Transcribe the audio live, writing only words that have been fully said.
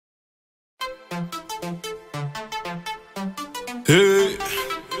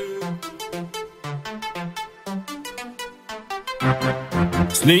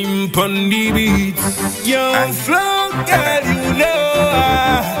Slim pon the beat. Yong Flo, girl, you know.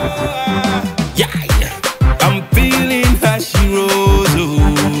 Yeah, I'm feeling how she rolls,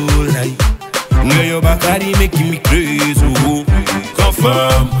 oh, like. Girl, your body making me crazy, oh.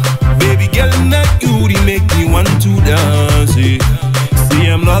 Confirm, baby girl, not you, they make me want to dance, eh. See,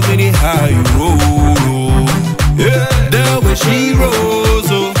 I'm loving it how you roll, oh. Yeah, the way she rolls.